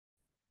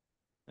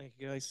Thank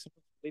you, guys, for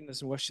leading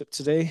us in worship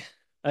today.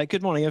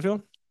 Good morning,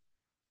 everyone.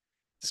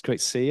 It's great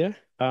to see you.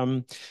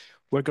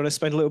 We're going to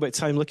spend a little bit of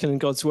time looking in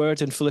God's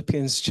Word in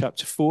Philippians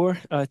chapter 4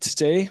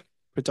 today,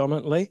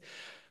 predominantly.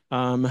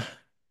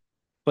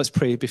 Let's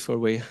pray before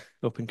we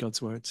open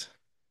God's Word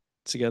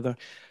together.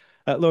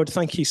 Lord,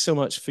 thank you so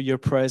much for your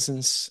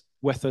presence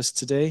with us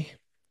today.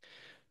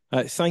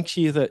 Thank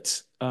you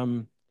that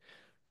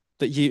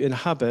you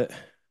inhabit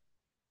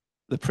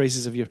the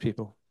praises of your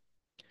people.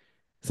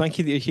 Thank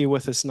you that you're here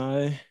with us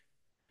now.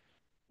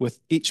 With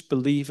each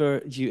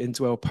believer you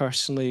indwell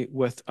personally,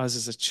 with us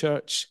as a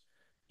church,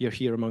 you're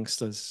here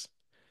amongst us.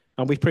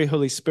 And we pray,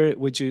 Holy Spirit,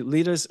 would you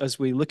lead us as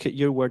we look at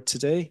your word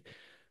today?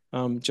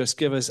 Just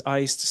give us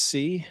eyes to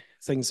see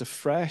things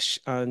afresh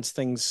and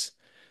things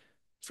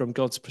from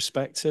God's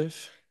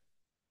perspective.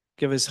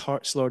 Give us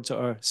hearts, Lord, that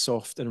are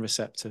soft and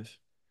receptive.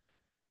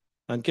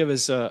 And give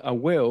us a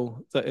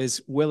will that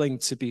is willing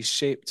to be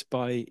shaped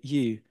by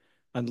you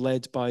and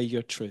led by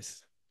your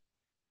truth.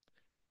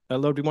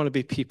 Lord, we want to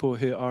be people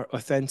who are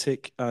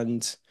authentic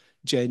and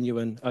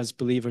genuine as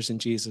believers in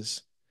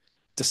Jesus,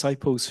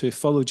 disciples who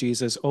follow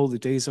Jesus all the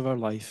days of our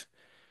life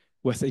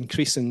with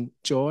increasing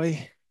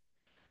joy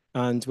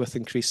and with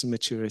increasing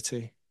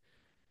maturity.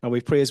 And we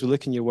pray as we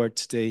look in your word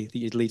today that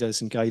you'd lead us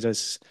and guide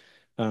us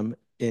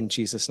in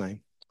Jesus'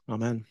 name.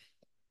 Amen.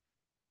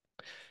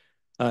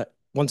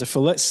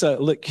 Wonderful. Let's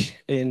look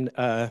in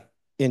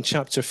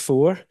chapter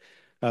 4.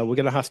 We're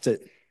going to have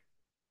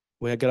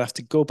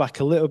to go back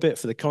a little bit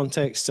for the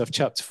context of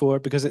chapter 4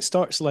 because it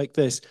starts like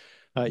this.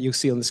 You'll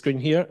see on the screen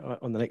here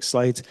on the next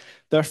slide.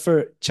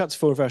 Therefore, chapter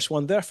 4, verse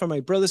 1, therefore, my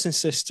brothers and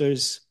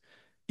sisters,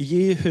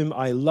 you whom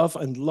I love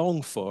and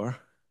long for,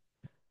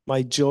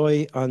 my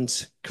joy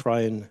and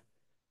crown,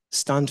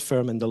 stand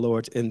firm in the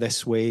Lord in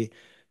this way,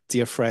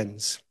 dear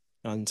friends.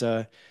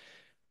 And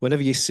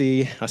whenever you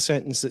see a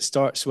sentence that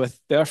starts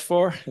with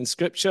therefore in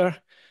Scripture,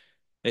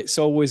 it's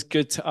always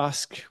good to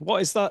ask,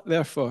 what is that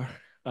therefore?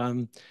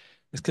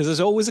 It's because there's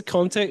always a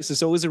context,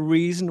 there's always a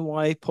reason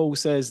why Paul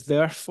says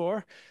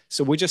therefore.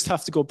 So we just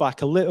have to go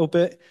back a little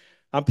bit.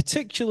 And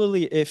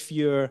particularly if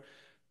you've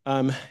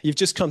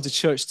just come to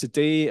church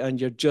today and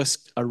you're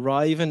just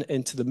arriving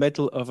into the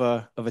middle of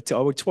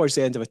or towards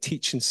the end of a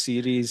teaching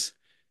series,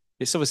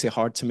 it's obviously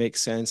hard to make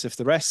sense. If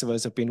the rest of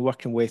us have been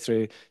working way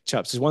through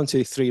chapters 1,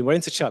 2, 3, we're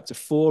into chapter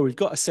 4, we've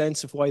got a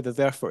sense of why the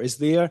therefore is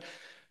there.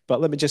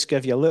 But let me just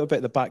give you a little bit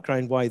of the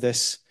background why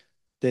this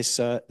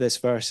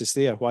verse is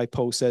there, why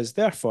Paul says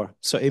therefore.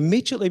 So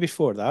immediately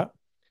before that,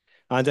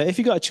 and if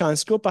you got a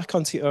chance, go back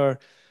onto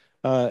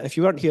if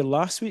you weren't here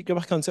last week, go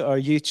back onto our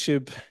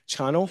YouTube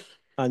channel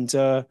and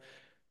have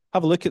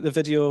a look at the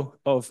video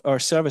of our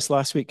service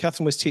last week.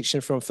 Catherine was teaching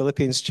from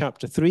Philippians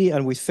chapter 3,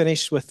 and we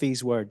finished with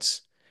these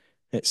words.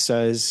 It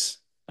says,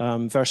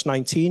 verse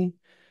 19,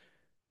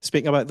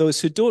 speaking about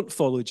those who don't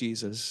follow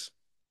Jesus,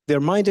 their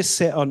mind is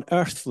set on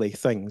earthly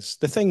things,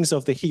 the things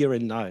of the here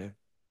and now,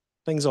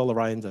 things all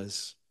around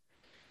us.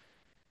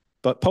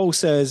 But Paul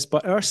says,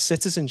 but our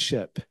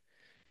citizenship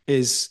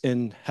is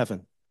in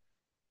heaven.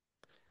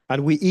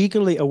 And we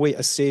eagerly await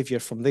a Savior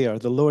from there,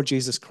 the Lord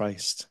Jesus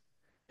Christ,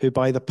 who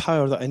by the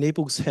power that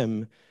enables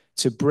him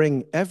to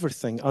bring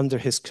everything under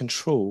his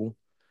control,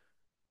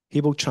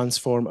 he will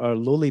transform our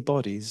lowly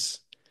bodies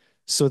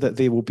so that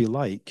they will be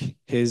like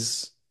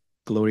his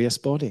glorious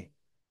body.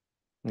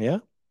 Yeah?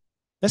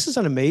 This is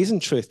an amazing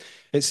truth.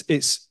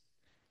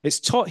 It's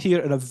taught here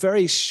in a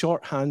very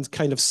shorthand,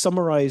 kind of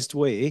summarized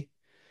way.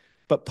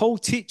 But Paul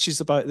teaches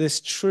about this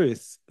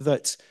truth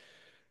that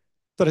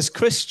as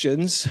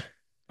Christians,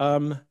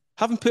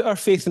 having put our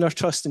faith and our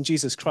trust in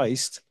Jesus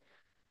Christ,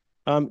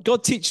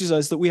 God teaches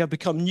us that we have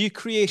become new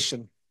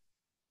creation.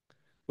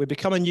 We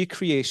become a new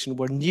creation.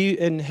 We're new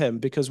in him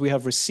because we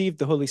have received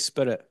the Holy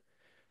Spirit.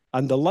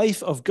 And the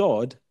life of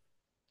God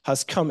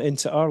has come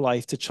into our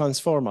life to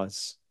transform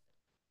us.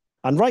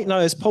 And right now,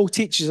 as Paul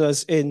teaches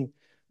us in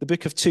the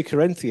book of 2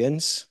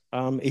 Corinthians,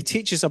 he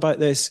teaches about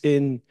this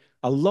in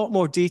a lot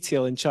more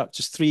detail in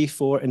chapters 3,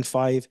 4, and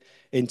 5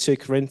 in 2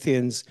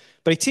 Corinthians.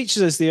 But he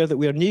teaches us there that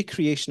we are new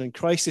creation in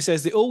Christ. He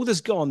says, the old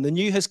is gone, the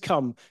new has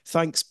come.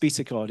 Thanks be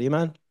to God.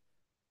 Amen?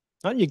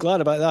 Aren't you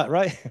glad about that,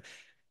 right?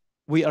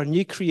 We are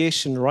new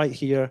creation right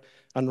here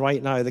and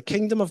right now. The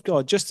kingdom of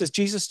God, just as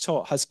Jesus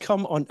taught, has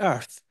come on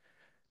earth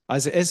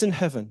as it is in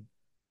heaven.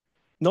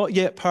 Not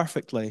yet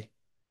perfectly,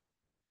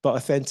 but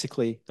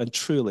authentically and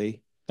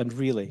truly and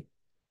really.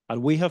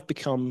 And we have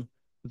become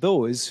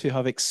those who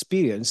have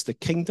experienced the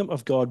kingdom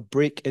of God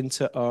break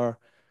into our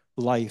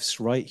lives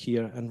right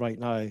here and right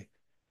now.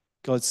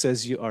 God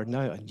says you are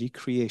now a new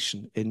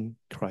creation in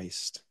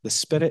Christ. The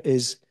Spirit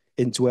is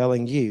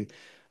indwelling you.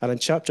 And in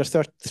chapter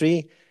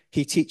 33,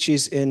 he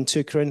teaches in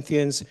 2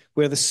 Corinthians,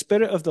 where the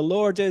Spirit of the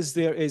Lord is,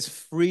 there is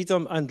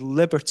freedom and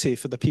liberty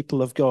for the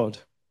people of God.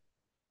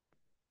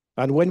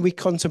 And when we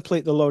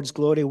contemplate the Lord's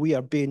glory, we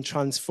are being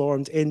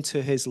transformed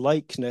into his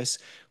likeness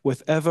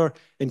with ever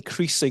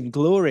increasing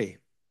glory.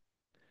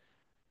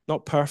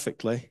 Not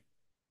perfectly,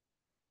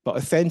 but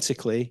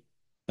authentically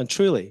and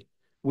truly.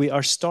 We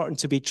are starting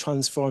to be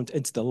transformed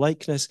into the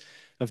likeness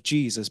of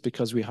Jesus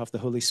because we have the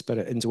Holy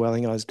Spirit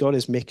indwelling us. God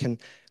is making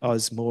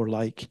us more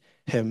like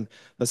him.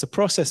 There's a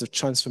process of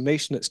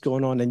transformation that's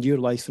going on in your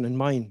life and in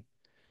mine.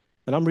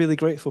 And I'm really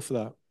grateful for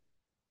that.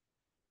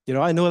 You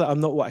know, I know that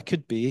I'm not what I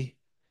could be,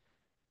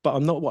 but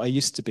I'm not what I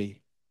used to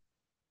be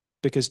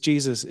because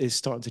Jesus is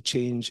starting to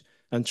change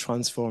and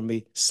transform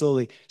me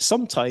slowly.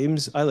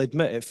 Sometimes, I'll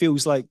admit, it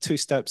feels like 2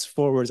 steps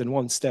forward and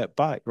 1 step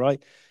back,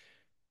 right?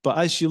 But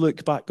as you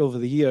look back over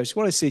the years, you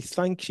want to say,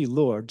 thank you,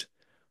 Lord,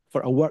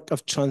 for a work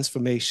of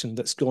transformation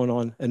that's going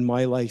on in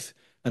my life,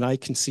 and I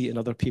can see it in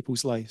other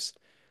people's lives.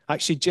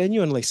 Actually,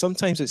 genuinely,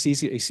 sometimes it's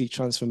easier to see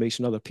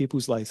transformation in other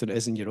people's lives than it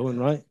is in your own,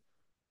 right?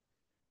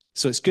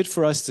 So it's good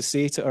for us to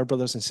say to our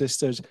brothers and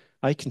sisters,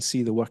 I can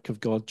see the work of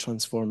God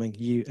transforming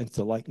you into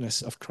the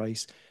likeness of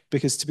Christ.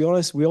 Because to be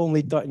honest, we all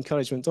need that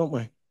encouragement, don't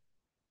we?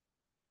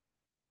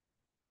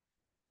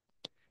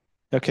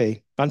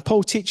 Okay. And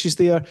Paul teaches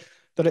there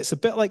that it's a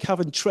bit like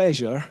having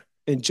treasure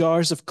in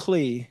jars of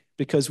clay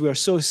because we're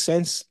so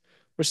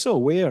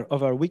aware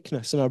of our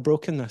weakness and our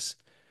brokenness.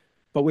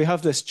 But we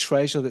have this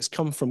treasure that's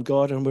come from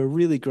God, and we're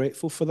really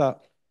grateful for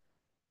that.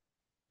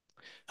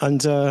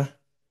 And uh,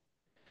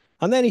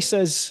 and then he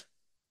says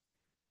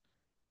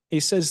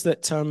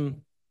that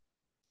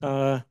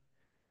uh,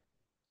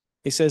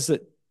 he says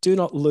that do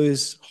not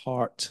lose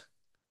heart,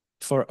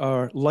 for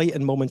our light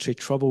and momentary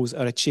troubles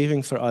are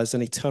achieving for us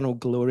an eternal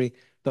glory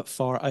that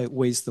far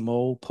outweighs them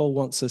all. Paul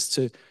wants us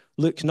to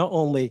look not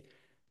only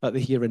at the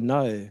here and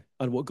now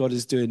and what God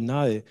is doing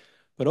now,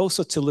 but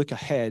also to look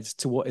ahead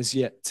to what is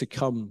yet to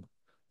come.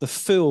 The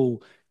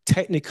full,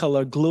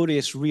 technicolor,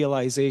 glorious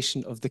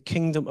realization of the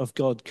kingdom of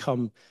God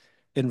come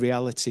in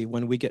reality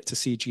when we get to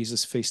see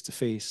Jesus face to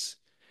face.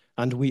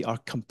 And we are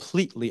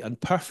completely and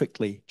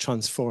perfectly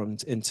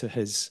transformed into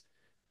his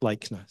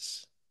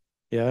likeness.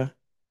 Yeah.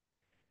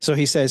 So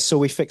he says, so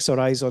we fix our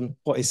eyes on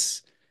what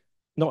is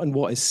not on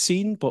what is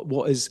seen, but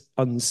what is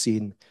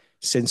unseen,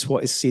 since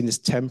what is seen is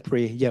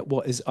temporary, yet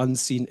what is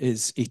unseen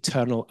is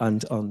eternal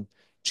and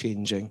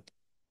unchanging.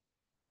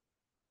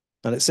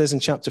 And it says in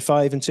chapter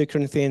 5, in 2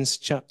 Corinthians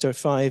chapter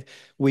 5,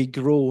 we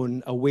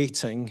groan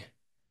awaiting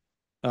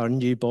our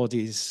new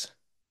bodies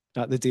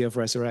at the day of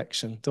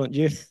resurrection, don't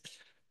you?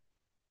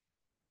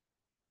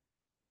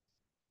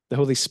 The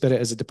Holy Spirit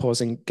is a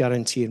depositing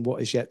guarantee in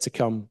what is yet to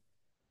come.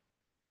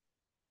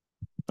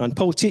 And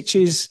Paul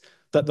teaches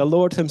that the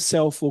Lord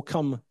himself will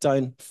come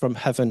down from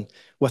heaven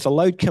with a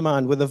loud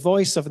command, with the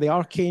voice of the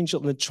archangel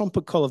and the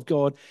trumpet call of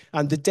God,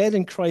 and the dead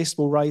in Christ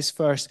will rise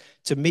first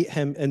to meet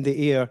him in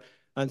the air,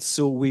 and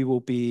so we will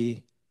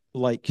be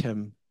like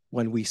him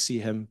when we see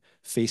him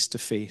face to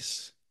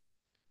face.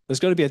 There's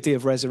going to be a day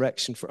of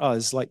resurrection for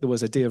us, like there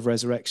was a day of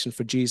resurrection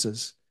for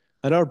Jesus,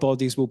 and our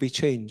bodies will be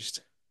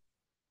changed,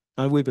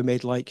 and we'll be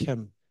made like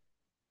him.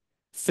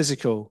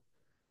 Physical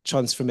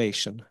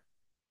transformation,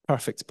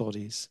 perfect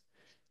bodies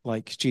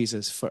like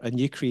Jesus for a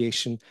new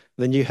creation,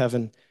 the new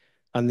heaven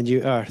and the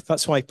new earth.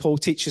 That's why Paul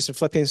teaches in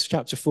Philippians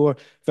chapter 4,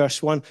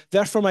 verse 1,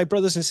 therefore, my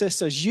brothers and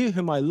sisters, you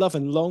whom I love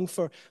and long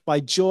for, my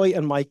joy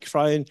and my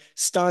crown,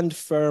 stand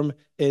firm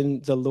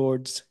in the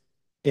Lord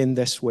in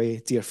this way,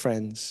 dear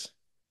friends.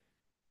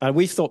 And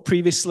we've thought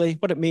previously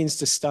what it means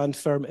to stand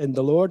firm in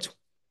the Lord.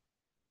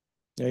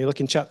 Now you look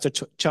in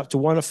chapter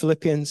 1 of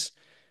Philippians,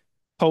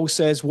 Paul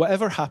says,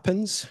 whatever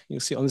happens, you'll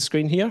see it on the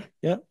screen here,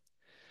 yeah,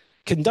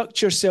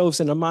 conduct yourselves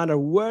in a manner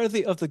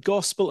worthy of the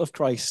gospel of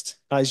Christ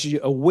as you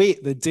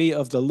await the day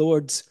of the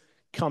Lord's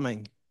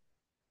coming.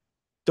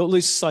 Don't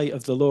lose sight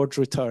of the Lord's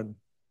return,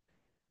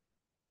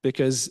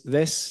 because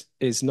this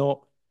is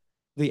not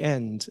the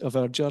end of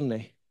our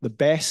journey. The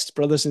best,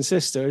 brothers and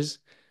sisters,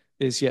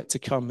 is yet to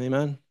come.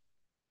 Amen.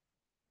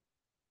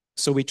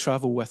 So we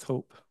travel with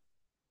hope.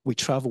 We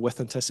travel with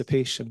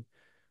anticipation.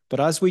 But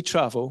as we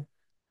travel,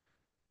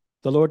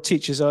 the Lord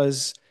teaches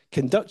us,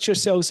 conduct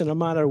yourselves in a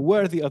manner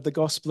worthy of the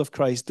gospel of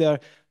Christ. Then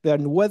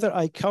whether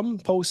I come,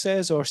 Paul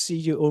says, or see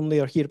you only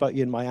or hear about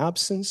you in my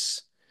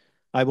absence,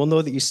 I will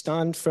know that you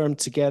stand firm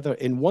together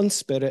in one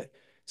spirit,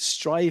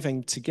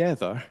 striving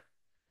together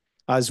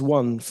as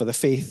one for the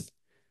faith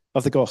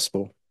of the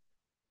gospel.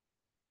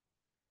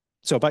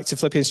 So back to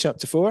Philippians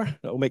chapter 4.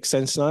 That will make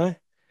sense now.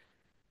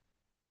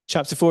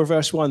 Chapter 4,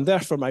 verse 1.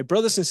 Therefore, my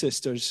brothers and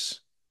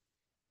sisters,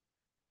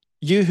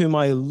 you whom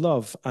I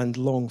love and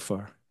long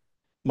for,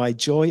 my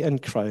joy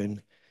and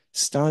crown,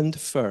 stand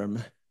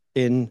firm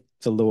in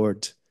the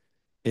Lord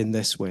in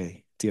this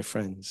way, dear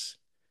friends.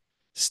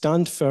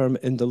 Stand firm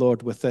in the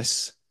Lord with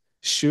this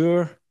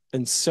sure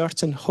and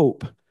certain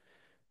hope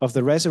of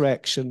the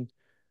resurrection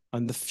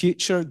and the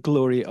future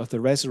glory of the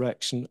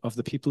resurrection of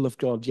the people of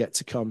God yet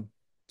to come.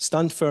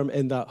 Stand firm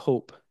in that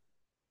hope,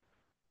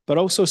 but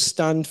also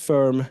stand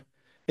firm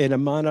in a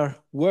manner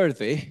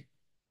worthy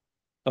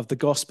of the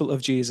gospel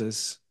of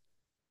Jesus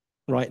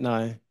right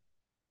now,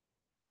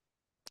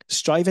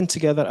 striving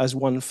together as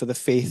one for the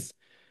faith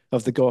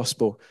of the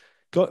gospel.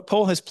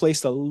 Paul has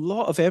placed a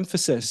lot of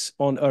emphasis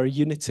on our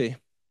unity,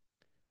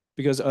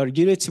 because our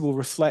unity will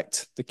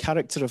reflect the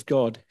character of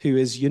God, who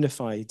is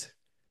unified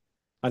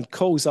and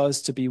calls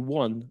us to be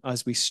one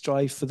as we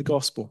strive for the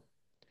gospel.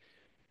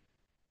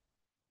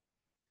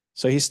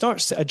 So he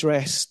starts to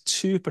address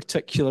two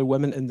particular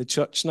women in the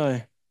church now.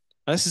 And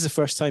this is the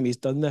first time he's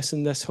done this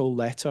in this whole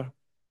letter.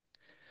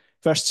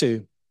 Verse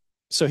 2.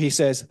 So he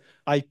says,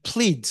 I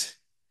plead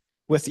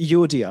with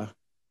Euodia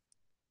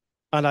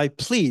and I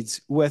plead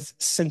with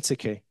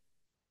Syntyche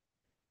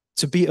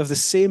to be of the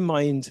same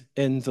mind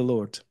in the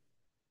Lord.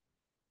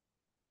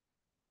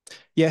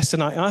 Yes,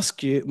 and I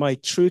ask you, my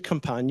true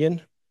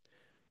companion,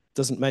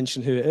 doesn't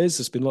mention who it is.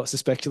 There's been lots of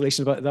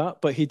speculation about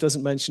that, but he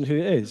doesn't mention who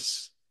it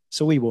is.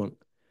 So we won't.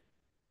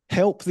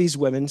 Help these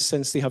women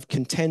since they have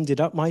contended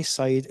at my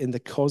side in the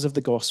cause of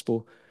the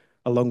gospel,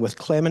 along with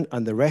Clement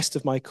and the rest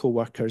of my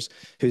co-workers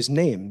whose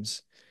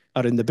names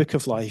are in the book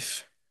of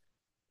life.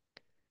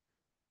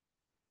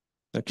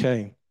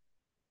 Okay.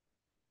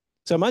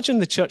 So imagine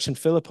the church in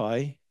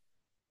Philippi.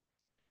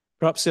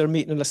 Perhaps they're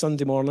meeting on a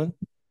Sunday morning,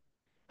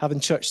 having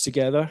church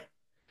together,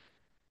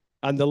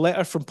 and the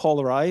letter from Paul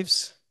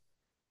arrives.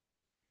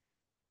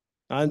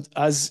 And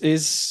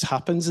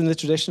happens in the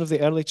tradition of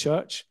the early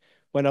church,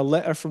 when a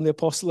letter from the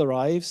apostle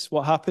arrives,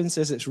 what happens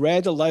is it's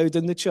read aloud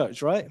in the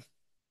church, right?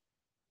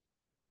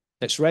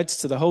 It's read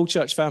to the whole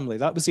church family.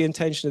 That was the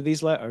intention of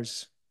these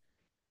letters.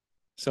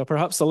 So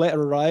perhaps the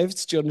letter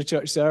arrived during the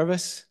church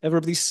service.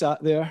 Everybody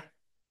sat there,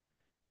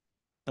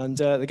 and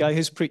the guy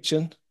who's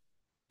preaching,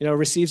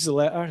 receives the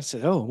letter and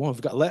said, "Oh, well,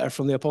 we've got a letter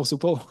from the apostle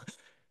Paul.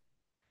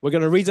 We're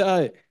going to read it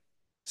out."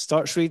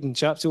 Starts reading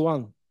chapter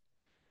 1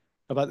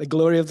 about the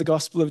glory of the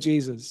gospel of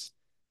Jesus.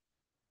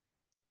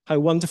 How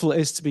wonderful it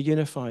is to be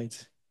unified.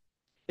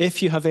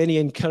 If you have any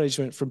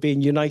encouragement from being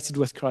united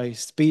with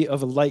Christ, be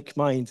of a like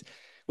mind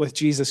with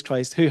Jesus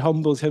Christ, who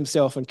humbled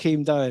himself and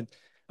came down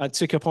and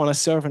took upon a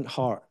servant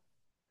heart.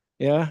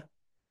 Yeah?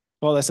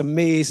 Well, that's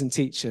amazing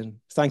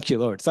teaching. Thank you,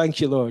 Lord. Thank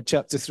you, Lord.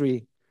 Chapter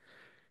 3.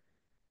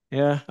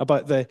 Yeah,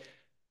 about the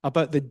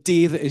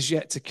day that is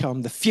yet to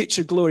come, the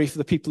future glory for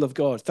the people of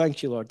God.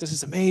 Thank you, Lord. This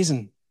is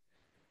amazing.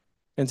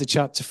 Into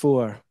chapter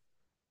 4.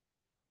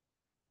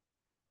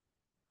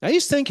 Now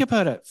just think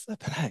about it.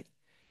 Flipping heck.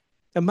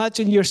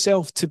 Imagine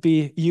yourself to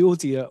be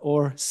Euodia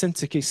or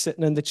Syntyche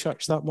sitting in the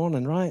church that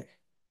morning, right?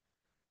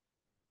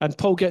 And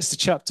Paul gets to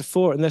chapter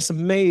 4 in this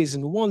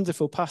amazing,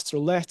 wonderful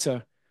pastoral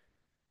letter.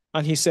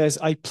 And he says,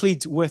 I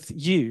plead with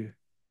you,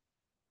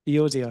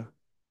 Euodia.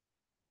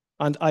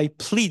 And I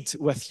plead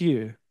with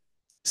you,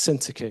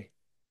 Syntyche,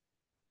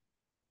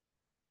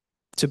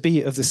 to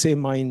be of the same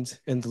mind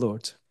in the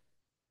Lord.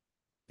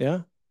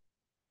 Yeah?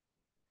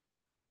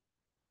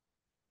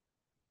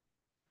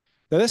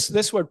 Now,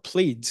 this word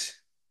plead,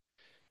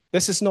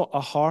 this is not a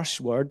harsh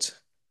word.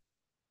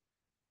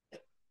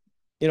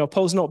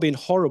 Paul's not being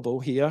horrible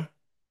here,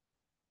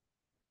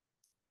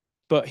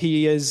 but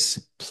he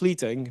is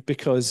pleading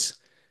because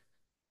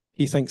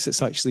he thinks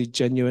it's actually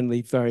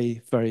genuinely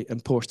very, very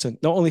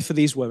important, not only for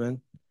these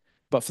women,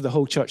 but for the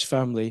whole church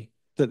family,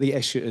 that the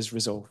issue is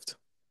resolved.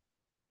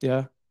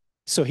 Yeah?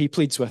 So he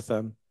pleads with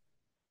them.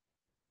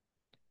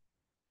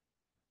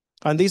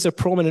 And these are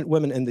prominent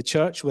women in the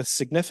church with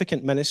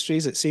significant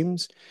ministries, it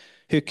seems,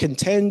 who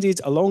contended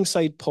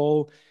alongside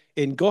Paul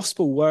in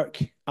gospel work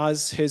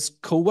as his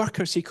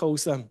co-workers, he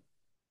calls them.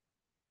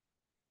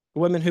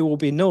 Women who will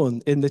be known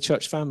in the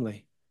church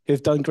family,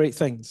 who've done great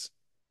things.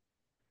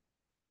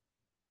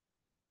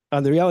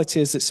 And the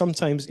reality is that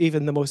sometimes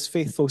even the most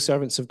faithful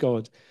servants of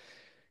God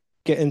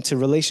get into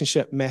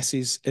relationship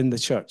messes in the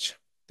church.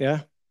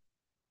 Yeah?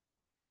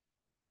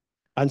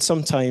 And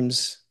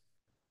sometimes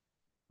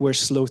we're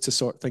slow to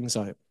sort things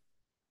out.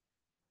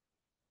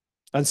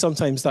 And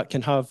sometimes that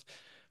can have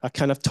a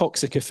kind of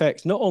toxic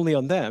effect, not only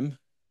on them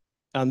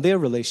and their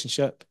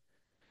relationship,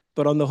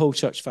 but on the whole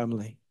church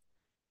family.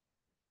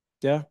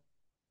 Yeah?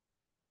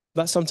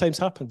 That sometimes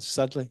happens,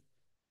 sadly.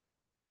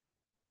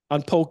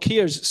 And Paul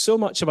cares so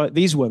much about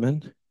these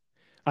women,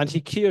 and he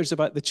cares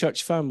about the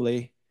church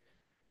family,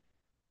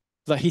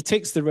 that he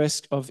takes the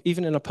risk of,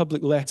 even in a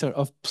public letter,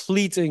 of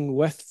pleading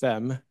with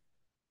them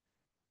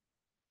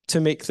to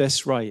make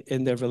this right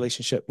in their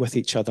relationship with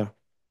each other.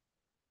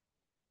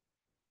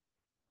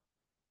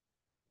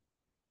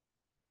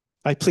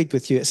 I plead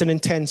with you. It's an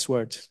intense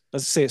word.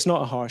 As I say, it's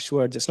not a harsh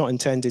word. It's not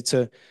intended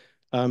to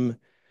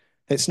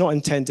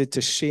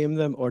shame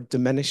them or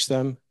diminish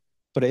them,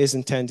 but it is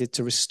intended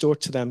to restore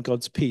to them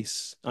God's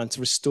peace and to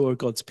restore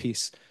God's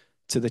peace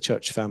to the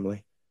church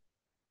family.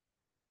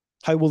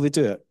 How will they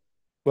do it?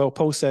 Well,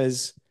 Paul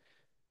says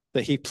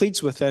that he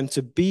pleads with them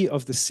to be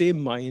of the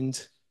same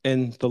mind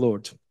in the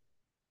Lord.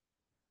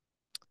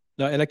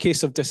 Now, in a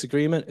case of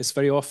disagreement, it's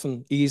very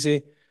often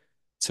easy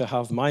to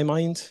have my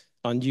mind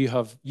and you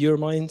have your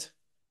mind.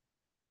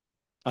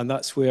 And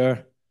that's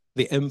where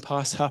the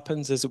impasse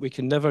happens, is that we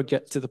can never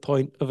get to the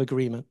point of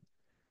agreement.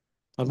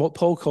 And what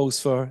Paul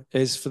calls for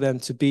is for them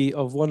to be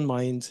of one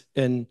mind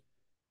in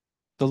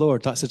the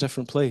Lord. That's a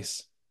different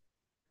place.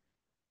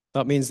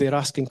 That means they're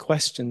asking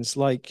questions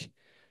like,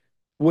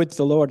 would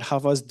the Lord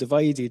have us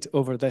divided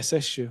over this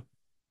issue?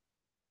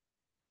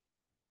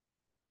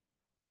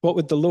 What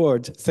would the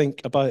Lord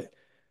think about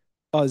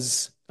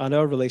us and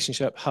our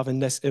relationship having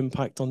this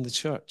impact on the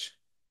church?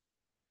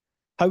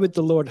 How would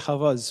the Lord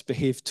have us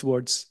behave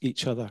towards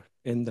each other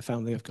in the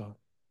family of God?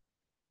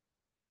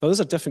 Well, those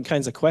are different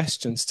kinds of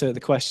questions to the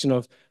question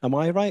of, am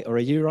I right or are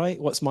you right?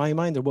 What's my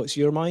mind or what's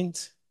your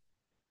mind?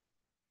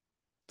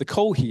 The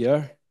call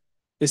here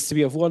is to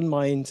be of one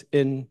mind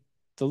in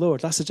the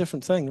Lord. That's a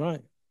different thing,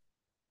 right?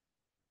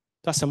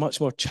 That's a much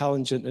more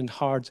challenging and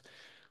hard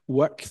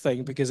work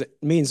thing because it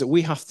means that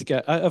we have to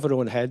get out of our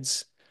own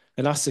heads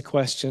and ask the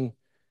question,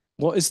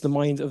 what is the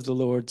mind of the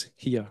Lord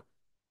here?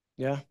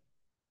 Yeah,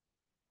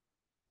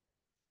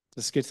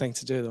 that's a good thing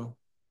to do, though,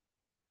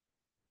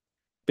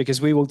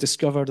 because we will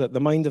discover that the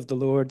mind of the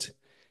Lord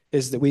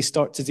is that we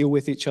start to deal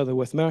with each other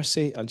with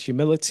mercy and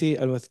humility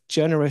and with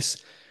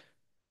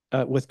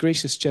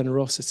gracious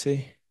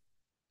generosity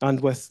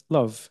and with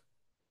love,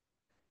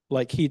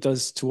 like he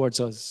does towards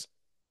us.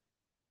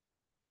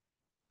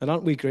 And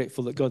aren't we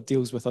grateful that God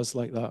deals with us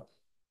like that?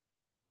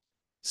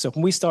 So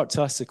when we start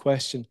to ask the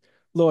question,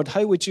 Lord,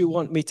 how would you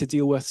want me to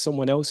deal with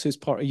someone else who's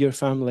part of your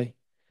family?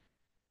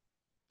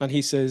 And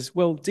he says,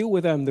 well, deal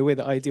with them the way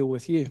that I deal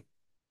with you.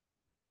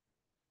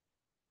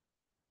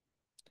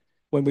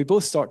 When we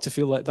both start to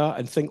feel like that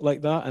and think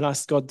like that and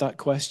ask God that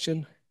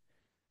question,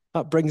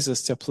 that brings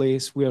us to a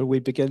place where we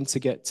begin to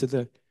get to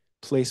the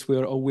place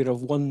where we're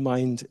of one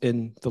mind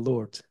in the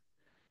Lord,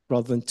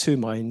 rather than two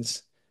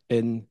minds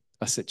in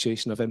a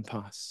situation of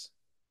impasse.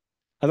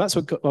 And that's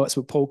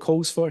what Paul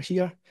calls for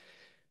here.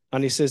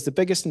 And he says the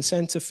biggest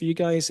incentive for you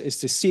guys is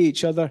to see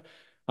each other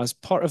as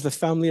part of the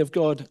family of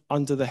God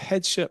under the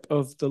headship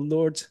of the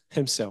Lord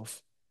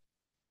himself.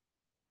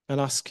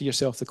 And ask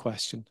yourself the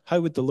question,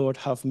 how would the Lord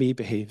have me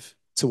behave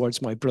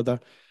towards my brother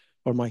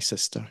or my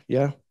sister?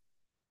 Yeah.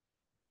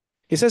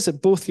 He says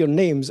that both your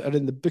names are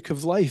in the book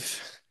of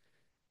life.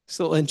 It's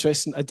a little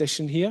interesting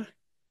addition here.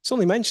 It's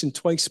only mentioned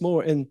twice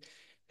more in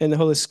the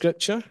Holy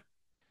Scripture.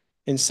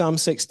 In Psalm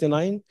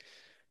 69,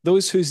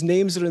 those whose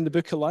names are in the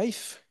book of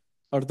life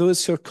are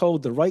those who are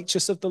called the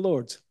righteous of the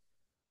Lord.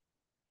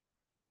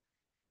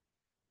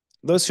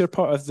 Those who are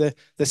part of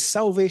the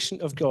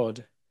salvation of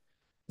God.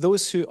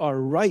 Those who are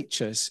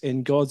righteous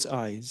in God's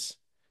eyes.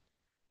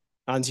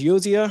 And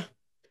Euodia,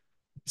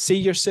 see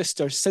your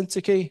sister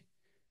Syntyche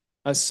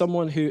as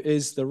someone who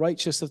is the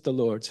righteous of the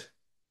Lord,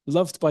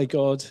 loved by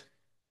God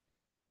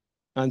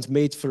and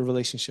made for a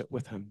relationship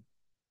with him,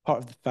 part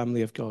of the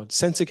family of God.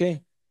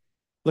 Syntyche,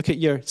 look at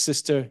your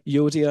sister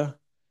Euodia.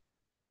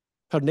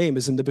 Her name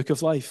is in the book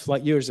of life,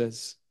 like yours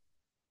is.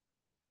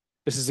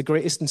 This is the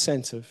greatest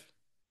incentive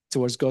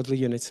towards godly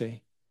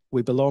unity.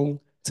 We belong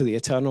to the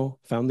eternal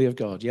family of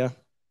God, yeah?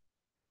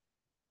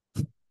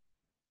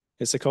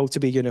 It's a call to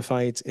be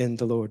unified in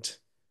the Lord.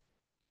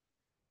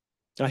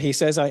 Now he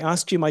says, I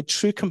ask you, my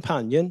true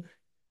companion,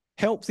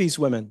 help these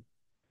women,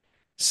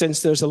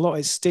 since there's a lot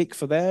at stake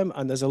for them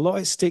and there's a lot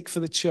at stake for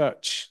the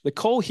church. The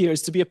call here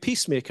is to be a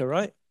peacemaker,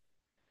 right?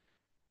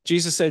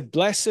 Jesus said,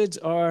 blessed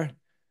are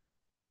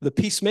the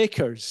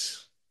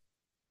peacemakers,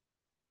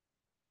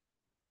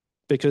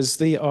 because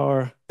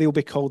they'll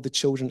be called the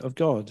children of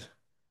God.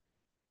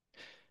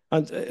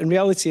 And in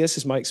reality, this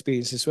is my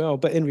experience as well,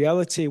 but in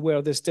reality,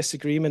 where there's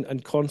disagreement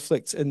and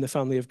conflict in the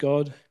family of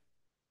God,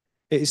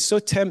 it is so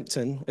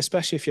tempting,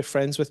 especially if you're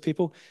friends with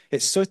people,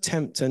 it's so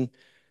tempting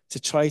to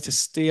try to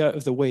stay out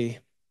of the way,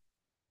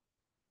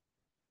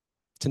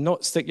 to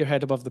not stick your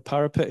head above the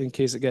parapet in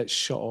case it gets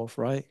shot off,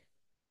 right?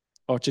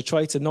 Or to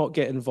try to not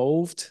get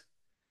involved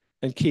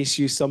in case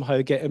you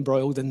somehow get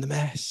embroiled in the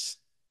mess.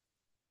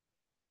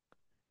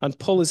 And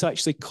Paul is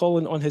actually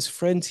calling on his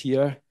friend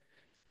here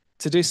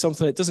to do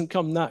something that doesn't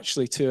come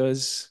naturally to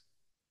us.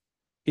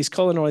 He's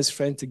calling on his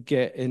friend to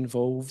get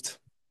involved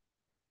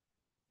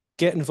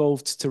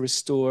to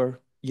restore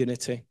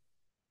unity.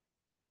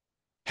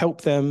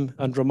 Help them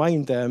and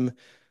remind them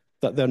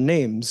that their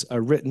names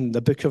are written in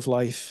the book of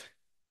life.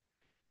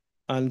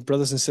 And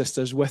brothers and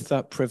sisters, with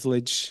that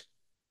privilege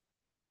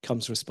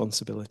comes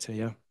responsibility,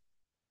 yeah?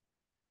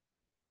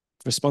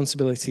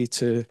 Responsibility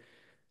to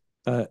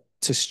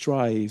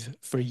strive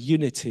for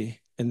unity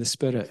in the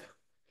Spirit,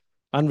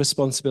 and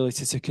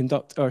responsibility to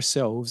conduct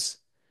ourselves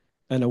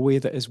in a way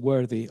that is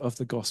worthy of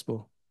the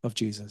gospel of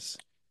Jesus.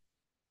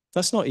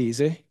 That's not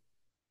easy,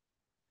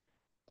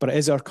 but it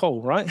is our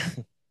call, right?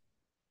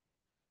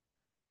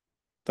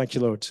 Thank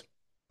you, Lord.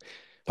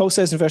 Paul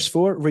says in verse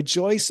 4,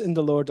 rejoice in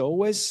the Lord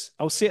always.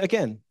 I'll say it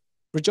again,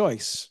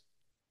 rejoice.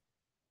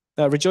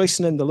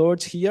 Rejoicing in the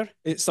Lord here,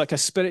 it's like a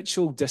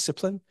spiritual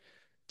discipline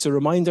to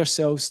remind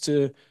ourselves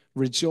to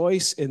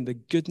rejoice in the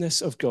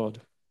goodness of God.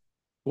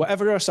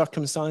 Whatever our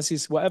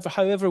circumstances,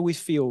 however we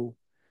feel,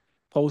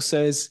 Paul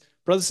says,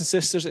 brothers and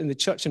sisters in the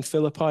church in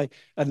Philippi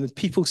and the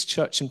People's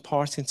Church in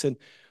Partington,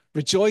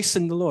 rejoice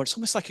in the Lord. It's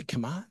almost like a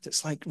command.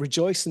 It's like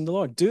rejoice in the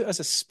Lord. Do it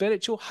as a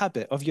spiritual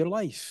habit of your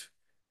life.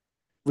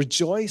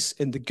 Rejoice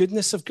in the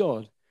goodness of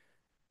God.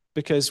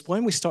 Because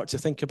when we start to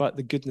think about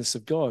the goodness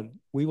of God,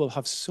 we will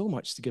have so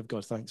much to give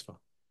God thanks for.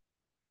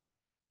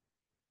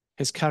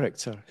 His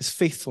character, his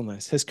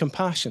faithfulness, his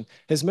compassion,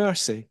 his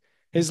mercy,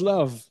 his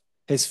love,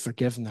 his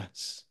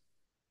forgiveness,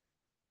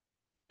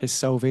 his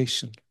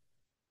salvation,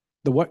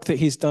 the work that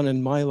he's done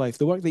in my life,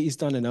 the work that he's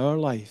done in our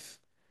life.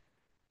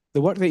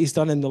 The work that he's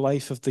done in the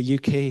life of the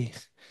UK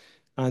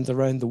and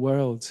around the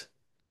world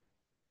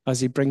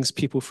as he brings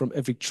people from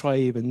every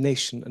tribe and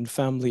nation and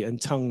family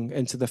and tongue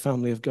into the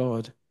family of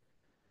God.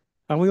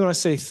 And we want to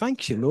say,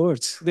 thank you,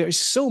 Lord. There is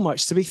so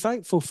much to be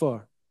thankful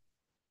for.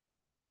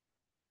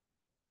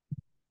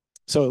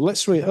 So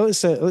let's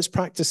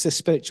practice this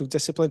spiritual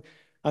discipline.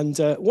 And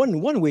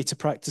one way to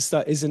practice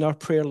that is in our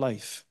prayer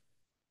life.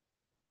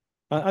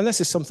 And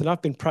this is something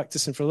I've been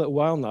practicing for a little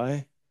while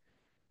now,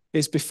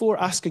 is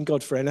before asking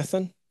God for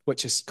anything,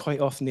 which is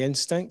quite often the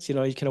instinct. You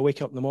know, you kind of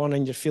wake up in the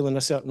morning, you're feeling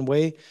a certain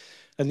way,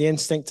 and the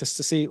instinct is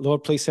to say,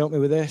 Lord, please help me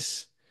with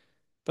this.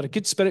 But a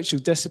good spiritual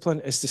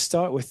discipline is to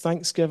start with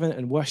thanksgiving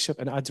and worship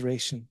and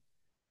adoration.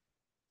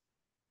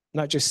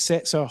 And that just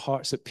sets our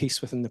hearts at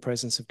peace within the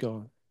presence of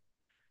God.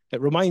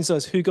 It reminds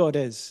us who God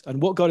is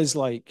and what God is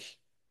like,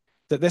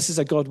 that this is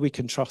a God we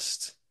can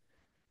trust,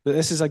 that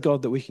this is a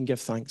God that we can give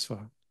thanks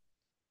for,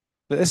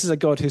 that this is a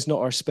God who's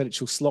not our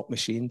spiritual slot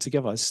machine to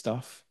give us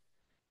stuff.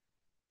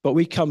 But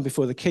we come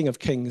before the King of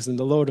Kings and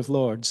the Lord of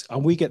Lords,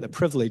 and we get the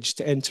privilege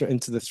to enter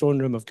into the throne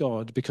room of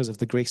God because of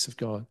the grace of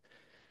God.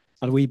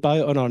 And we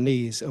bow on our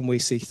knees and we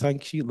say,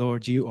 thank you,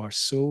 Lord, you are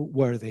so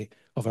worthy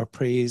of our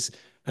praise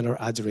and our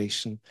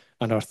adoration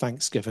and our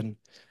thanksgiving.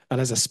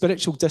 And as a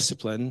spiritual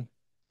discipline,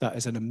 that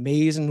is an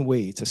amazing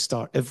way to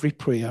start every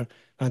prayer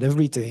and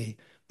every day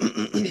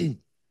to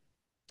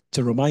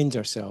remind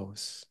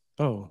ourselves,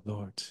 oh,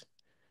 Lord,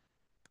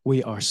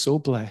 we are so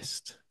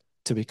blessed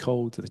to be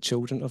called the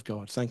children of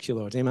God. Thank you,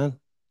 Lord. Amen.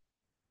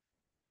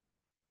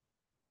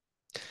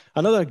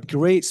 Another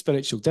great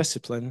spiritual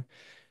discipline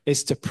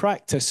is to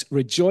practice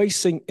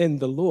rejoicing in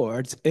the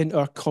Lord in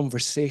our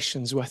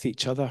conversations with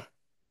each other.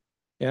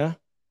 Yeah?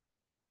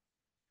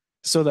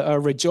 So that our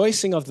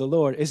rejoicing of the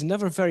Lord is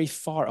never very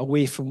far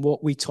away from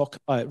what we talk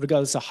about,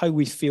 regardless of how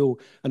we feel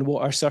and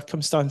what our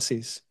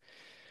circumstances.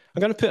 I'm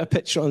going to put a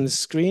picture on the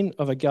screen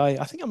of a guy,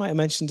 I think I might have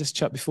mentioned this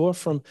chap before,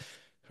 from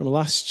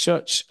last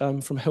church,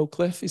 from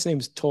Hillcliffe. His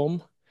name's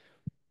Tom.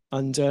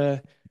 And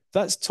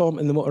that's Tom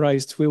in the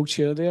motorized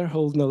wheelchair there,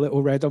 holding a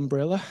little red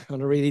umbrella on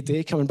a rainy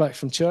day coming back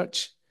from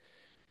church.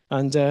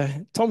 And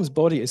Tom's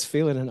body is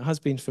failing, and it has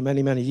been for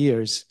many, many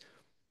years.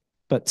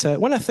 But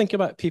when I think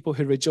about people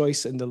who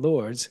rejoice in the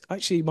Lord,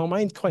 actually, my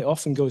mind quite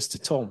often goes to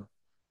Tom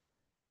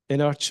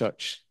in our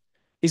church.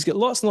 He's got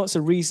lots and lots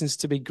of reasons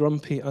to be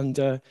grumpy,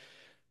 and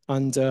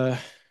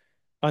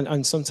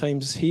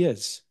sometimes he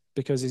is,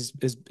 because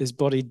his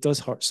body does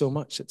hurt so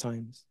much at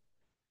times.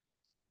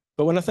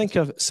 But when I think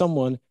of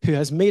someone who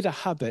has made a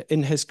habit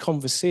in his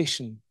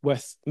conversation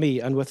with me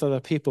and with other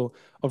people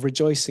of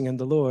rejoicing in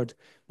the Lord,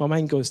 my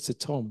mind goes to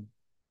Tom.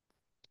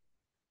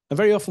 And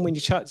very often when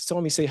you chat to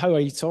Tom, you say, how are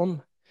you,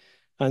 Tom?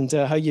 And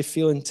how are you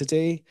feeling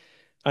today?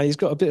 And he's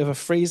got a bit of a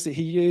phrase that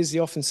he uses. He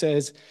often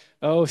says,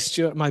 oh,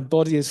 Stuart, my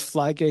body is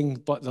flagging,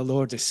 but the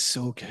Lord is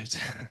so good.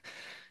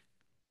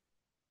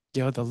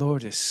 Yeah, the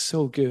Lord is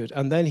so good.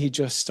 And then he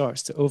just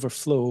starts to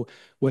overflow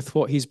with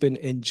what he's been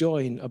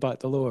enjoying about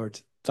the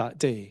Lord that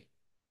day.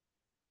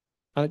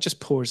 And it just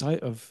pours out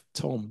of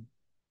Tom.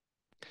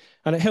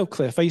 And at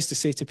Hillcliffe, I used to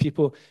say to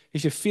people,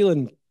 if you're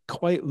feeling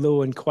quite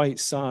low and quite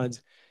sad,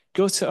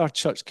 go to our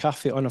church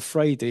cafe on a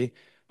Friday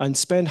and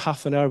spend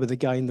half an hour with the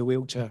guy in the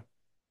wheelchair.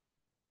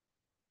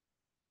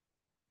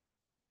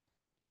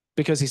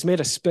 Because he's made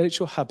a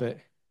spiritual habit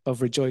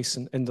of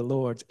rejoicing in the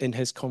Lord in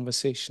his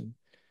conversation.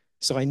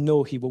 So I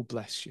know he will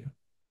bless you.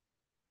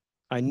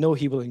 I know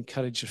he will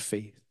encourage your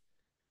faith.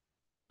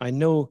 I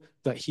know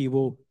that he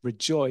will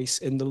rejoice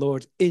in the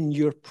Lord in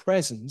your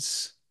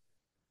presence,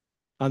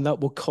 and that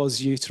will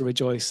cause you to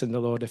rejoice in the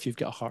Lord if you've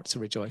got a heart to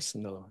rejoice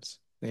in the Lord.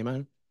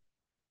 Amen.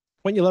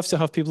 Wouldn't you love to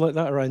have people like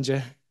that around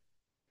you?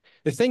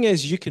 The thing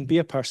is, you can be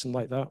a person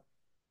like that.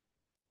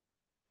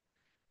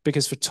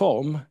 Because for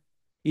Tom,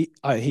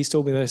 he's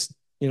told me this,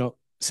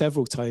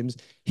 several times.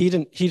 He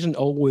wasn't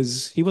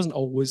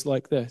always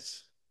like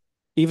this,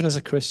 even as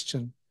a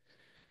Christian.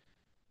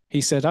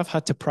 He said, I've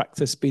had to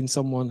practice being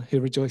someone who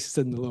rejoices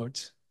in the Lord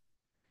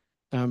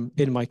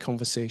in my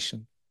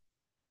conversation.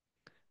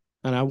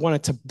 And I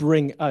wanted to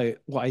bring out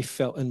what I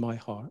felt in my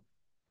heart.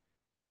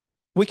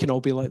 We can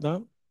all be like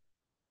that.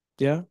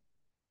 Yeah.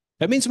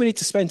 It means we need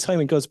to spend time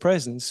in God's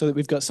presence so that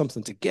we've got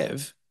something to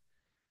give.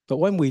 But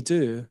when we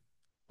do,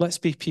 let's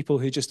be people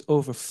who just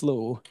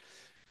overflow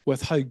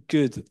with how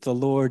good the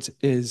Lord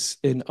is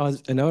in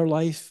us, in our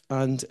life,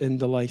 and in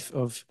the life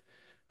of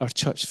our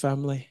church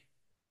family.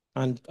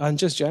 And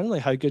just generally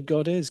how good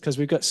God is, because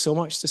we've got so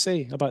much to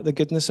say about the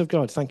goodness of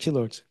God. Thank you,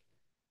 Lord.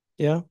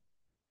 Yeah.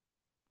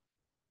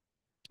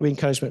 We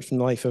encouragement from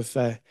the life of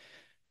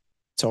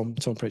Tom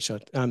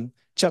Pritchard.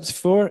 Chapter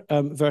 4,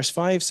 verse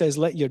 5 says,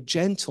 let your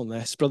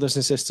gentleness, brothers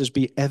and sisters,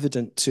 be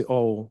evident to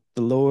all.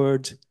 The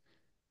Lord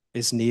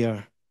is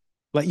near.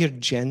 Let your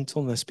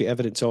gentleness be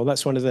evident to all.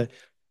 That's one of the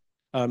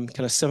kind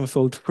of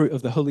sevenfold fruit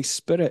of the Holy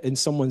Spirit in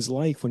someone's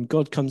life. When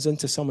God comes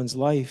into someone's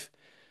life,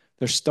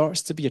 there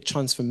starts to be a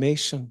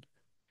transformation.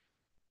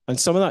 And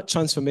some of that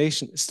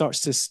transformation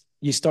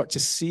you start to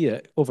see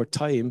it over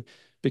time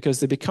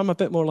because they become a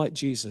bit more like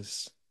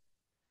Jesus.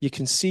 You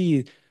can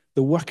see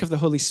the work of the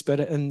Holy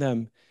Spirit in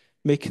them,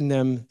 making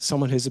them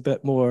someone who's a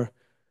bit more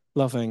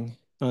loving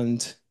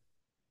and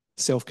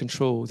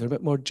self-controlled. They're a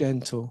bit more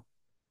gentle,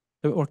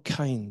 a bit more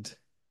kind,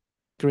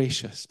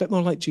 gracious, a bit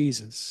more like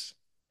Jesus.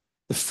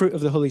 The fruit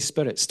of the Holy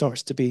Spirit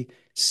starts to be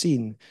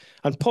seen.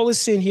 And Paul is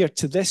saying here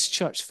to this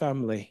church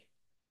family,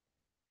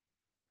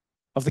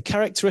 of the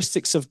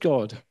characteristics of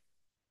God,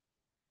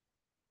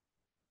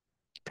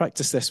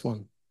 practice this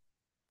one.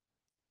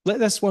 Let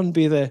this one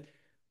be the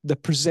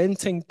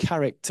presenting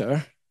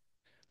character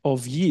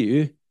of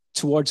you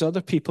towards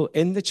other people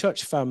in the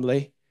church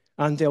family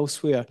and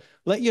elsewhere.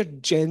 Let your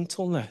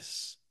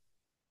gentleness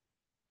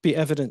be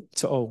evident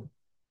to all.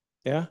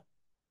 Yeah?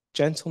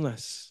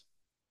 Gentleness.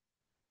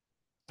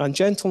 And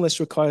gentleness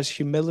requires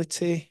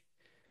humility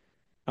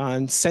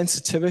and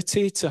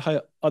sensitivity to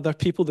how other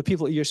people, the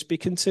people that you're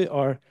speaking to,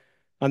 are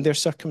and their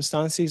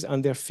circumstances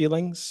and their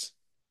feelings,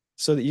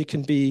 so that you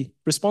can be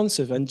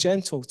responsive and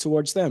gentle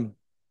towards them.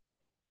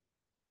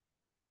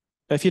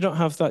 If you don't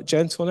have that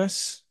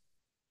gentleness,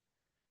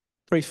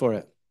 pray for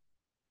it.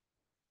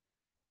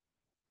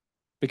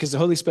 Because the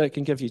Holy Spirit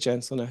can give you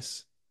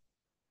gentleness.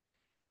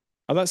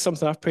 And that's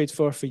something I've prayed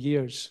for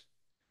years.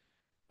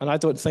 And I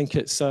don't think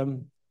it's,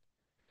 I'm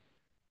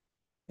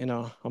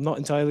not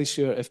entirely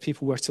sure if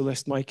people were to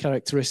list my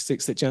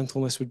characteristics that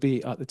gentleness would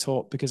be at the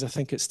top, because I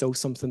think it's still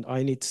something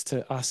I need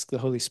to ask the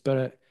Holy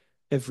Spirit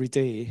every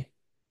day.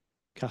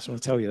 Catherine will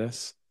tell you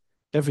this.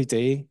 Every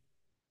day,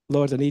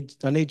 Lord,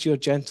 I need your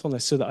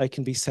gentleness so that I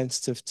can be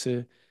sensitive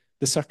to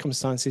the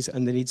circumstances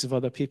and the needs of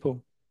other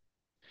people.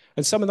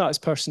 And some of that is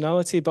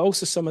personality, but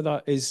also some of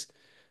that is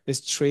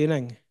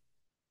training.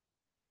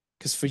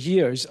 Because for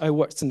years, I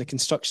worked in the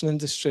construction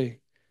industry,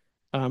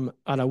 and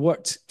I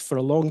worked for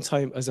a long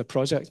time as a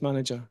project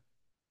manager.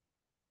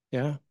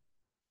 Yeah.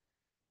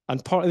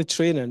 And part of the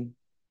training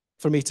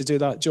for me to do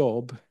that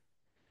job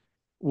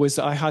was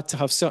that I had to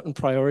have certain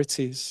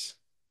priorities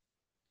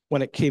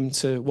when it came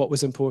to what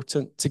was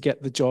important to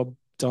get the job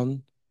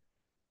done.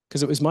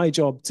 Because it was my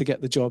job to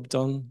get the job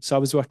done. So I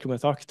was working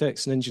with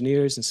architects and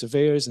engineers and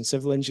surveyors and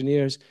civil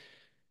engineers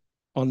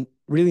on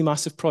really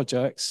massive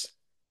projects,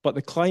 but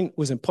the client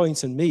was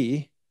appointing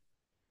me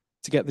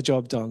to get the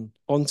job done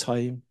on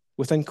time,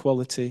 within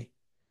quality,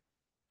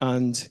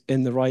 and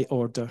in the right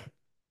order.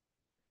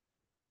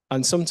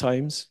 And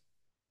sometimes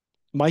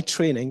my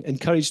training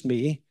encouraged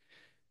me,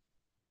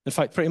 in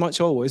fact, pretty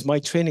much always, my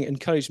training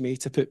encouraged me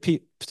to put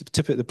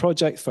the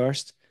project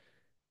first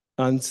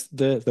and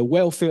the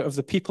welfare of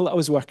the people that I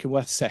was working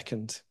with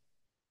second.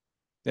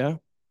 Yeah?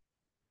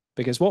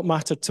 Because what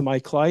mattered to my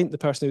client, the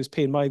person who was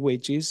paying my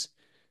wages,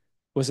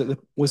 was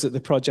that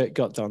the project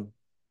got done.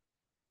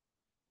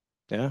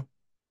 Yeah.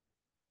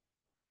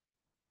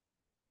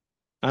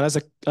 And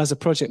as a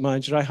project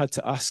manager, I had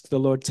to ask the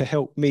Lord to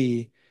help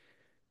me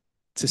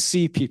to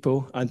see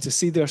people and to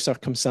see their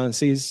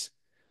circumstances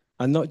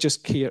and not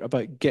just care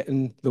about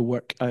getting the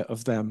work out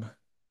of them.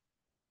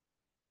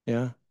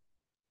 Yeah.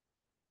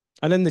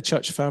 And in the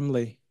church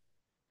family,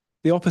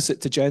 the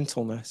opposite to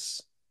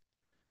gentleness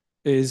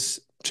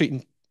is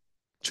treating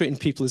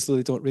people as though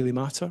they don't really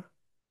matter,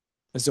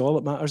 as though all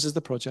that matters is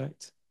the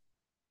project,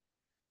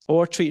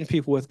 or treating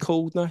people with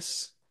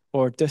coldness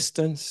or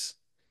distance,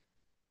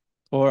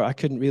 or I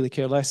couldn't really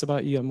care less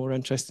about you, I'm more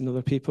interested in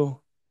other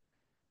people.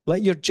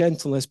 Let your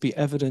gentleness be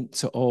evident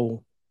to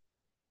all.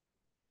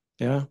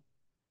 Yeah.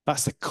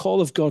 That's the call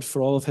of God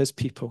for all of his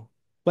people.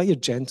 Let your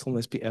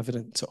gentleness be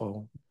evident to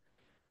all.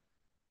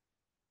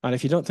 And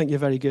if you don't think you're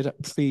very good at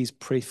it, please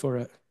pray for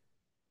it.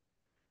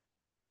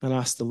 And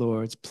ask the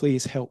Lord,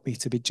 please help me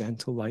to be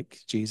gentle like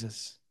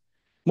Jesus.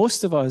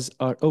 Most of us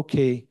are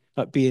okay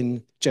at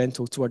being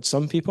gentle towards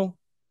some people,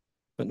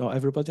 but not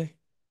everybody.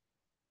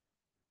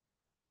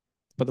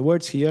 But the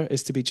word here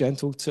is to be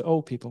gentle to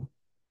all people.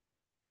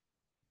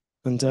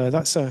 And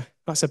that's a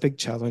big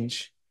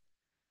challenge.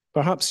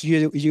 Perhaps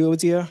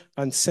Euodia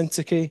and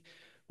Syntyche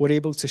were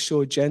able to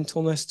show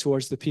gentleness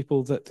towards the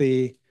people that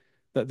they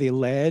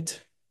led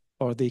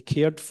or they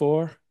cared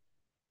for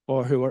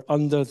or who were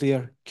under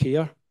their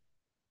care.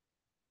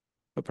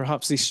 But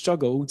perhaps they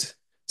struggled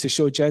to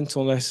show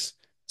gentleness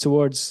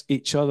towards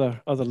each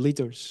other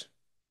leaders,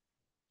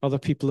 other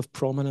people of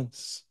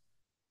prominence.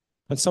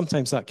 And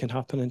sometimes that can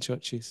happen in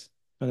churches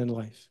and in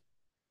life.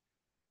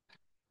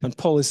 And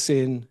Paul is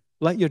saying,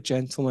 let your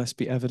gentleness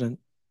be evident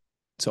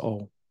to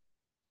all,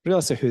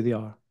 regardless of who they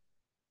are.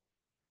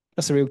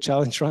 That's a real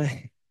challenge,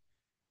 right?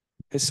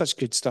 It's such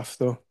good stuff,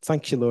 though.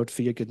 Thank you, Lord,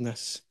 for your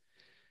goodness.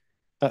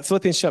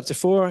 Philippians chapter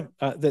 4,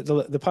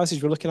 the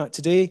passage we're looking at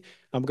today,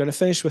 I'm going to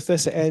finish with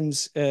this. It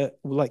ends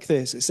like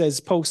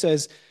this. Paul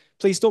says,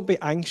 please don't be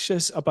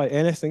anxious about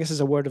anything. This is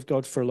a word of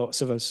God for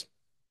lots of us.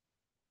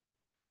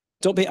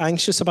 Don't be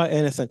anxious about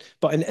anything,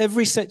 but in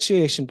every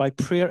situation, by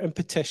prayer and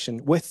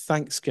petition, with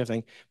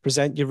thanksgiving,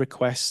 present your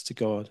requests to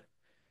God.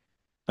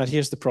 And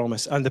here's the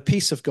promise. And the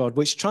peace of God,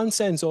 which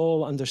transcends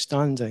all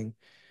understanding,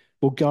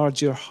 will guard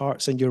your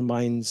hearts and your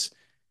minds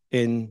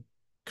in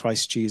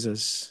Christ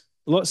Jesus.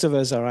 Lots of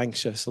us are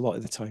anxious a lot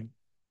of the time.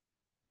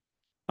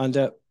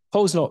 And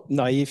Paul's not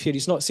naive here.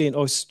 He's not saying,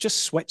 oh,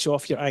 just switch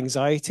off your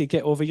anxiety,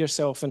 get over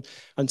yourself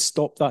and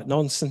stop that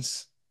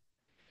nonsense.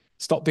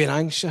 Stop being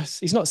anxious.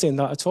 He's not saying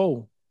that at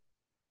all.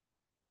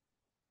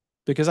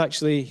 Because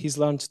actually, he's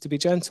learned to be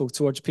gentle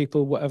towards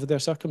people, whatever their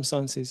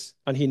circumstances.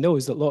 And he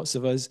knows that lots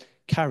of us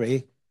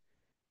carry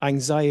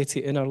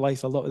anxiety in our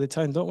life a lot of the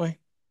time, don't we?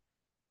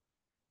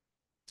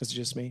 Is it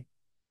just me?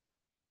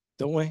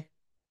 Don't we?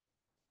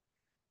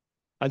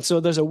 And so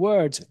there's a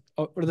word to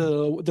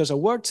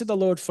the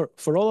Lord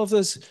for all of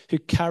us who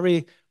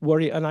carry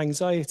worry and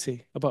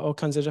anxiety about all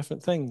kinds of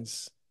different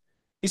things.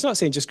 He's not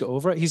saying just get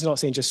over it. He's not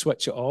saying just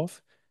switch it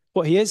off.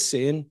 What he is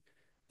saying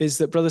is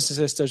that, brothers and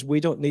sisters, we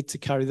don't need to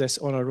carry this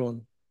on our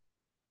own.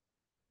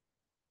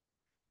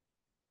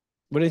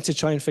 We need to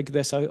try and figure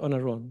this out on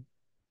our own.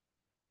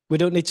 We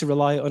don't need to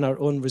rely on our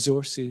own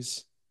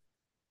resources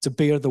to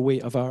bear the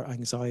weight of our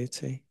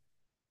anxiety.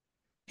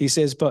 He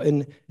says, but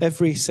in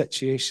every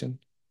situation,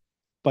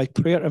 by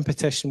prayer and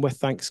petition with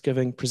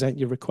thanksgiving, present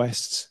your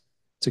requests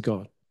to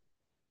God,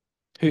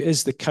 who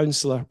is the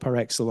counselor par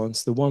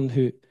excellence, the one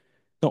who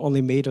not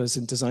only made us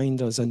and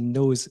designed us and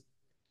knows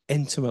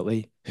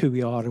intimately who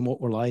we are and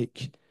what we're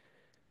like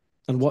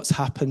and what's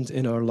happened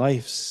in our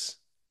lives.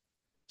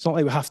 It's not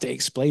like we have to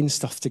explain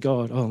stuff to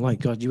God. Oh my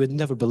God, you would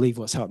never believe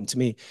what's happened to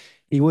me.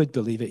 He would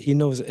believe it. He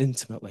knows it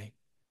intimately.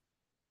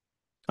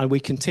 And we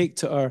can take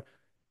to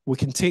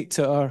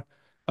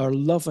our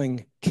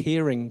loving,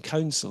 caring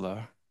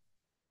counselor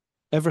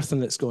everything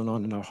that's going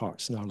on in our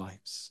hearts and our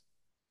lives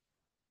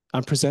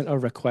and present our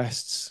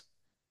requests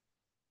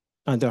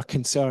and our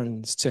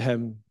concerns to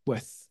him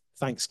with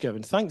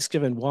thanksgiving.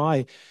 Thanksgiving,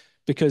 why?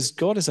 Because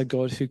God is a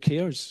God who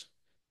cares.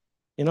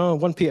 You know,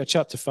 1 Peter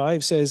chapter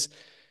 5 says,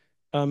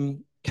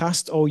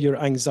 cast all your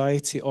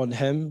anxiety on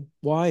him.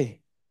 Why?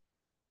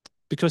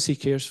 Because he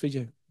cares for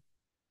you.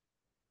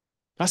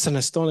 That's an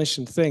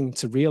astonishing thing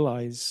to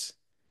realize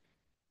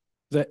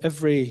that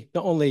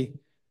not only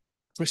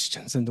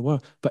Christians in the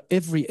world, but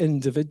every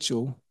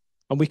individual,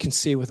 and we can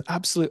say with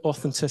absolute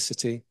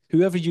authenticity,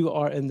 whoever you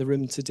are in the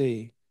room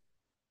today,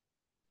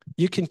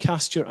 you can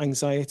cast your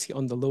anxiety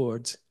on the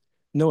Lord,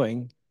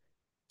 knowing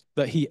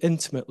that he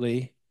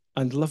intimately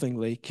and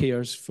lovingly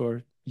cares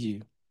for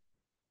you.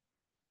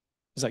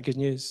 Is that good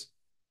news?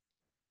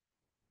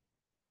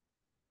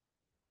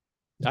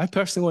 I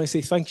personally want to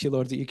say thank you,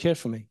 Lord, that you care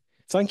for me.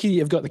 Thank you that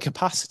you've got the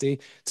capacity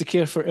to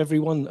care for every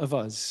one of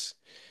us.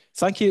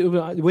 Thank you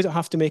we don't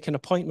have to make an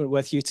appointment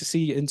with you to see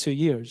you in 2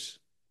 years.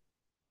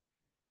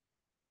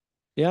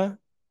 Yeah?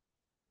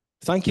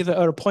 Thank you that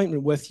our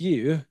appointment with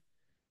you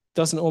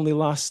doesn't only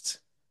last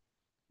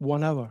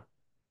 1 hour.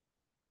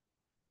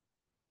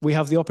 We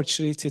have the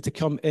opportunity to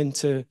come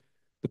into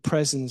the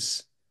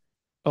presence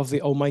of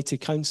the Almighty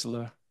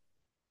Counselor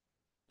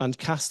and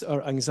cast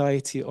our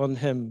anxiety on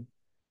him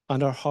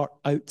and our heart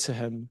out to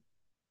him.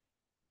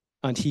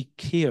 And he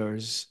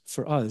cares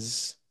for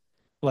us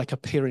like a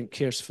parent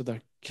cares for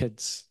their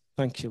kids.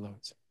 Thank you,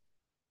 Lord.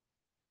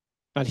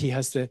 And he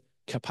has the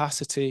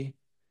capacity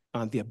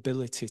and the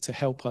ability to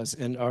help us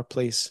in our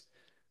place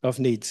of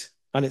need.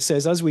 And it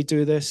says, as we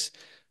do this,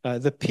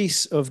 the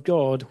peace of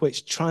God,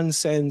 which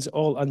transcends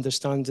all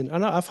understanding.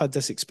 And I've had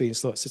this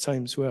experience lots of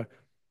times where,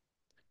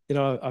 you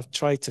know, I've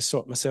tried to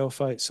sort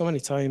myself out so many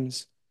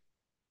times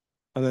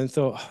and then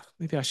thought, oh,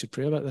 maybe I should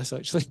pray about this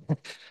actually.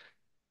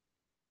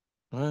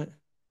 Right?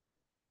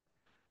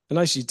 And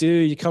as you do,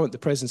 you come at the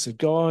presence of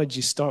God,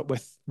 you start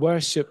with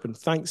worship and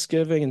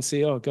thanksgiving and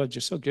say, oh, God,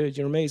 you're so good,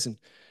 you're amazing.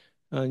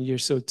 And you're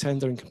so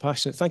tender and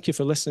compassionate. Thank you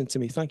for listening to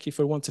me. Thank you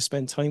for wanting to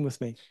spend time with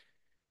me.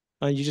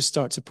 And you just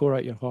start to pour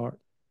out your heart.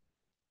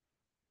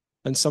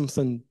 And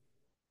something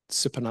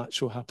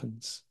supernatural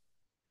happens.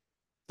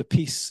 The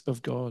peace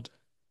of God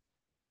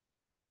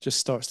just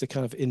starts to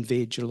kind of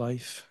invade your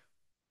life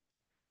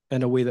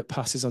in a way that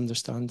passes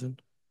understanding.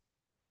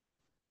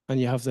 And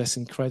you have this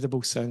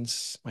incredible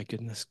sense, my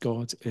goodness,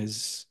 God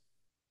is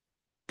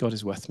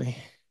with me.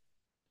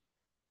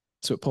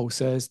 That's what Paul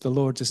says, the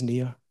Lord is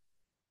near.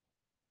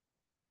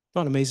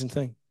 Not an amazing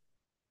thing.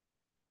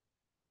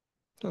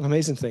 Not an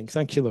amazing thing.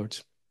 Thank you, Lord.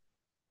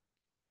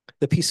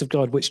 The peace of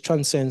God, which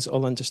transcends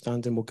all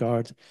understanding, will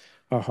guard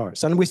our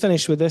hearts. And we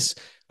finish with this.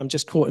 I'm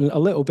just quoting a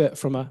little bit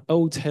from an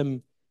old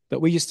hymn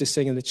that we used to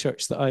sing in the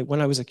church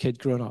when I was a kid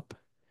growing up.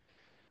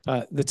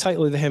 The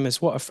title of the hymn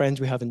is What a Friend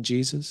We Have in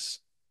Jesus.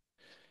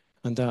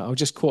 And I'll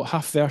just quote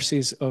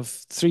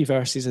 3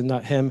 verses in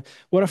that hymn.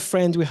 What a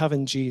friend we have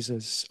in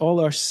Jesus,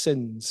 all our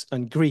sins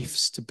and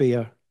griefs to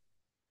bear.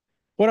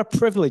 What a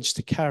privilege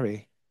to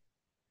carry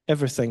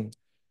everything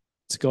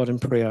to God in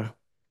prayer.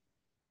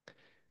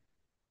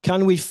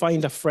 Can we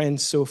find a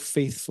friend so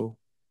faithful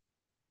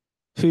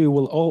who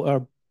will all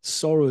our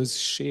sorrows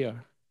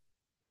share?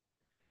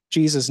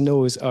 Jesus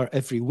knows our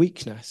every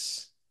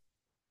weakness.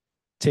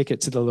 Take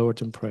it to the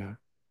Lord in prayer.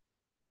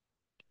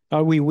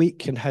 Are we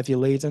weak and heavy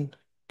laden,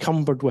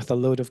 cumbered with a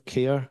load of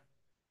care?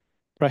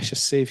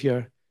 Precious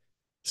Savior,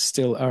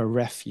 still our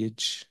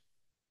refuge.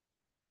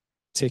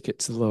 Take it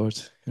to the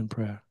Lord in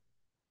prayer.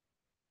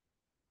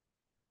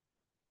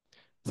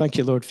 Thank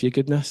you, Lord, for your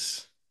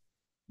goodness.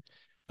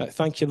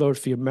 Thank you, Lord,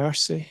 for your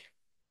mercy.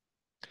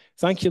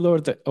 Thank you,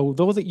 Lord, that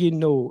although that you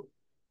know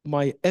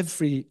my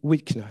every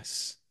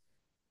weakness,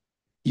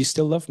 you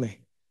still love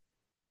me.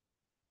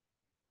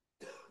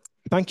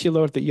 Thank you,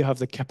 Lord, that you have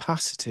the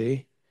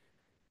capacity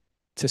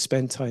to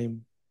spend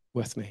time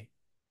with me.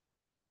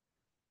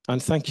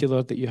 And thank you,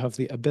 Lord, that you have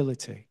the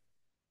ability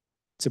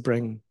to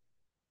bring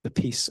the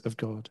peace of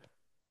God.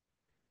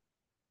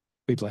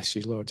 We bless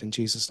you, Lord, in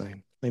Jesus'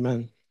 name.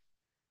 Amen.